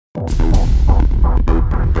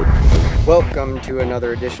Welcome to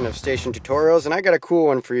another edition of Station Tutorials, and I got a cool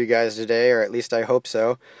one for you guys today, or at least I hope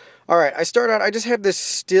so. Alright, I just have this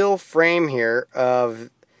still frame here of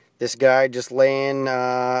this guy just laying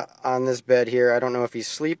on this bed here. I don't know if he's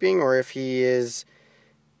sleeping or if he is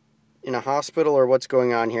in a hospital or what's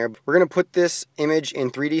going on here. We're going to put this image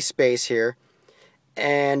in 3D space here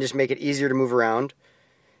and just make it easier to move around.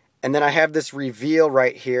 And then I have this reveal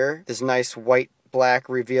right here, this nice white-black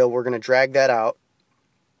reveal. We're going to drag that out.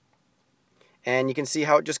 And you can see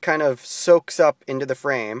how it just kind of soaks up into the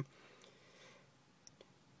frame.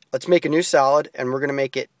 Let's make a new solid, and we're going to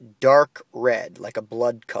make it dark red, like a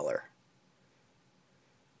blood color.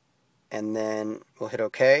 And then we'll hit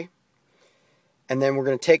OK. And then we're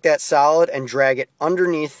going to take that solid and drag it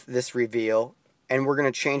underneath this reveal, and we're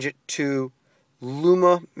going to change it to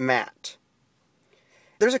Luma Matte.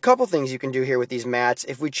 There's a couple things you can do here with these mats.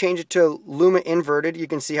 If we change it to Luma Inverted, you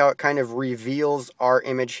can see how it kind of reveals our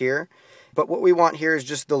image here. But what we want here is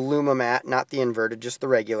just the Luma Matte, not the inverted, just the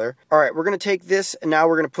regular. Alright, we're going to take this, and now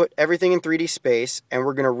we're going to put everything in 3D space, and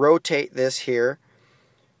we're going to rotate this here.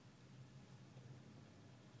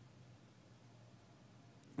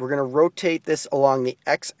 We're going to rotate this along the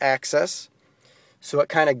x-axis, so it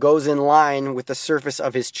kind of goes in line with the surface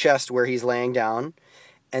of his chest where he's laying down.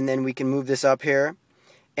 And then we can move this up here.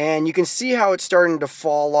 And you can see how it's starting to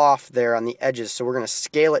fall off there on the edges, so we're going to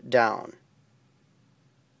scale it down.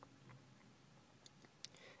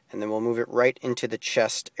 And then we'll move it right into the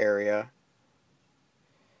chest area.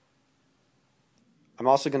 I'm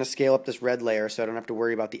also going to scale up this red layer so I don't have to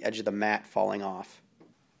worry about the edge of the mat falling off.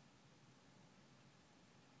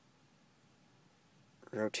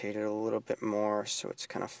 Rotate it a little bit more so it's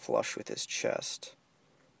kind of flush with his chest.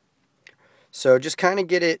 So just kind of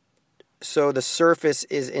get it so the surface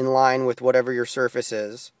is in line with whatever your surface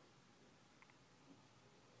is.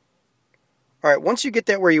 Alright, once you get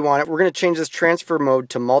that where you want it, we're going to change this transfer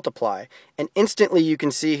mode to multiply. And instantly you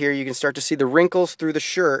can see here, you can start to see the wrinkles through the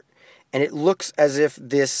shirt, and it looks as if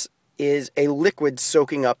this is a liquid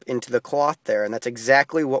soaking up into the cloth there, and that's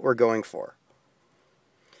exactly what we're going for.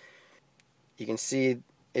 You can see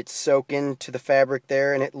it soak into the fabric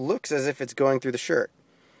there, and it looks as if it's going through the shirt.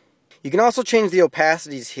 You can also change the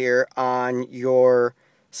opacities here on your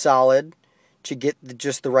solid to get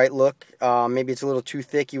just the right look. Maybe it's a little too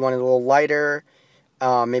thick, you want it a little lighter.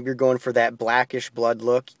 Maybe you're going for that blackish blood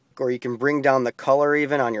look. Or you can bring down the color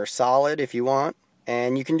even on your solid if you want.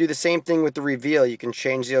 And you can do the same thing with the reveal. You can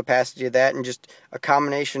change the opacity of that, and just a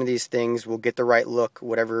combination of these things will get the right look,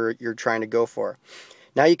 whatever you're trying to go for.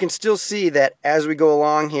 Now you can still see that as we go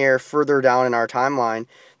along here further down in our timeline,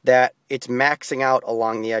 that it's maxing out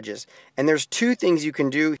along the edges. And there's two things you can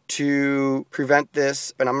do to prevent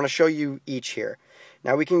this, and I'm going to show you each here.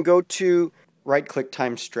 Now we can go to right-click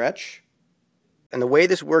times stretch, and the way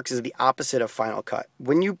this works is the opposite of Final Cut.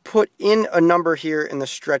 When you put in a number here in the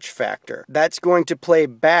stretch factor, that's going to play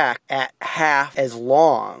back at half as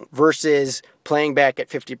long versus playing back at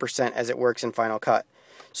 50% as it works in Final Cut.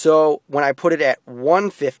 So when I put it at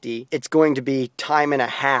 150, it's going to be time and a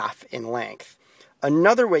half in length.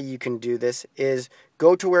 Another way you can do this is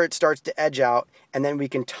go to where it starts to edge out, and then we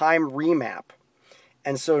can time remap.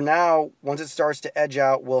 And so now, once it starts to edge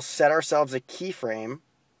out, we'll set ourselves a keyframe,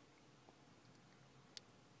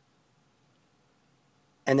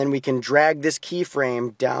 and then we can drag this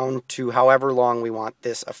keyframe down to however long we want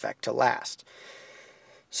this effect to last.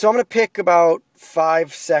 So I'm going to pick about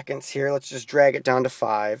 5 seconds here. Let's just drag it down to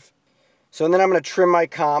 5. So then I'm going to trim my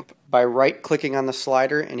comp by right-clicking on the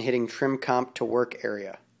slider and hitting Trim Comp to Work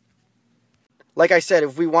Area. Like I said,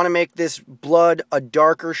 if we want to make this blood a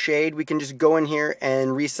darker shade, we can just go in here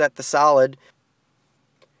and reset the solid.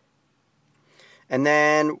 And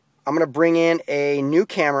then I'm going to bring in a new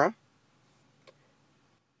camera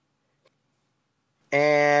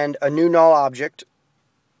and a new null object.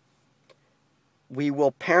 We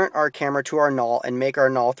will parent our camera to our null and make our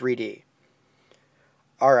null 3D.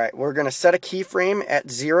 Alright, we're going to set a keyframe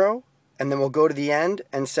at 0, and then we'll go to the end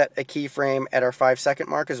and set a keyframe at our 5-second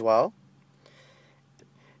mark as well.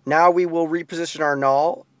 Now we will reposition our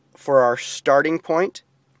null for our starting point.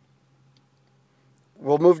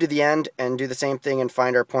 We'll move to the end and do the same thing and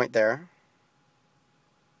find our point there.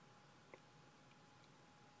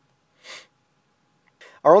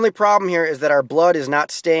 Our only problem here is that our blood is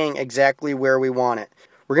not staying exactly where we want it.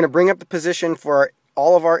 We're going to bring up the position for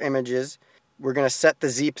all of our images. We're going to set the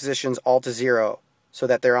Z positions all to 0 so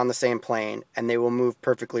that they're on the same plane, and they will move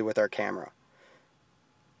perfectly with our camera.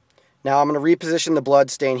 Now I'm going to reposition the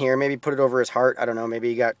blood stain here, maybe put it over his heart. I don't know, maybe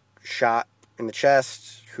he got shot in the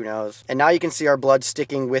chest, who knows. And now you can see our blood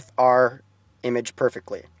sticking with our image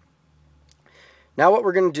perfectly. Now what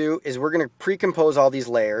we're going to do is we're going to pre-compose all these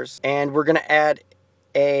layers, and we're going to add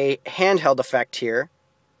a handheld effect here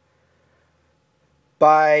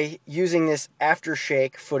by using this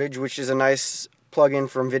aftershake footage, which is a nice plugin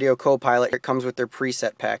from Video Copilot. It comes with their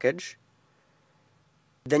preset package.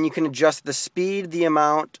 Then you can adjust the speed, the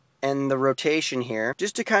amount, and the rotation here,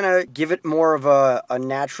 just to kind of give it more of a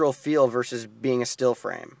natural feel versus being a still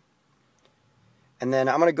frame. And then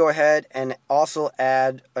I'm going to go ahead and also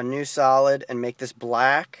add a new solid and make this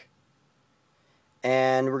black.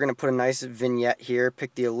 And we're going to put a nice vignette here,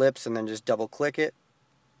 pick the ellipse, and then just double click it.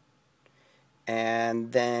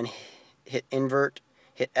 And then hit invert,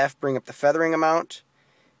 hit F, bring up the feathering amount,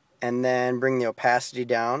 and then bring the opacity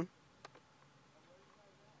down.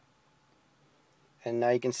 And now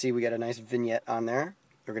you can see we got a nice vignette on there.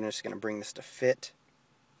 We're just going to bring this to fit.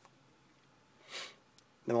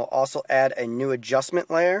 Then we'll also add a new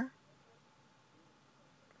adjustment layer.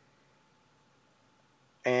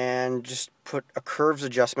 And just put a curves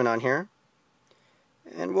adjustment on here.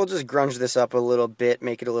 And we'll just grunge this up a little bit,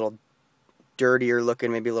 make it a little dirtier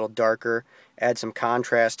looking, maybe a little darker. Add some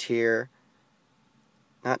contrast here.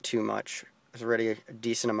 Not too much. There's already a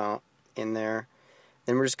decent amount in there.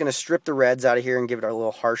 Then we're just going to strip the reds out of here and give it a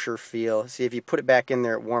little harsher feel. See, if you put it back in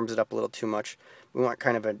there, it warms it up a little too much. We want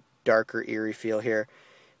kind of a darker, eerie feel here.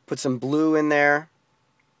 Put some blue in there.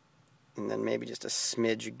 And then maybe just a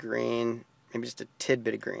smidge of green. Maybe just a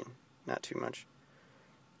tidbit of green. Not too much.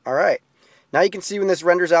 Alright. Now you can see when this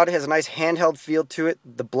renders out, it has a nice handheld feel to it.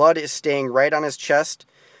 The blood is staying right on his chest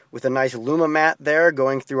with a nice Luma mat there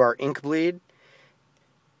going through our ink bleed.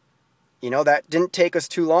 You know, that didn't take us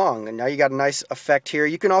too long, and now you got a nice effect here.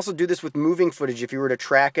 You can also do this with moving footage. If you were to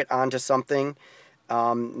track it onto something,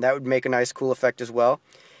 that would make a nice cool effect as well.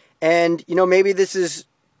 And, you know, maybe this is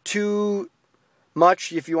too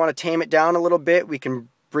much. If you want to tame it down a little bit, we can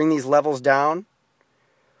bring these levels down.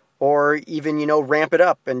 Or even, you know, ramp it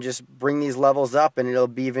up and just bring these levels up, and it'll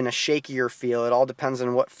be even a shakier feel. It all depends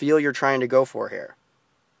on what feel you're trying to go for here.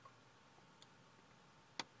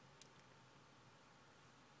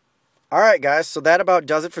 Alright guys, so that about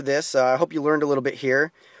does it for this. I hope you learned a little bit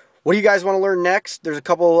here. What do you guys want to learn next? There's a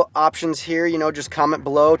couple options here, you know, just comment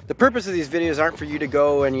below. The purpose of these videos aren't for you to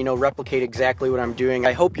go and, you know, replicate exactly what I'm doing.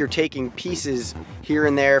 I hope you're taking pieces here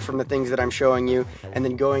and there from the things that I'm showing you and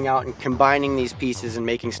then going out and combining these pieces and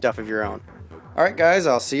making stuff of your own. Alright guys,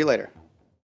 I'll see you later.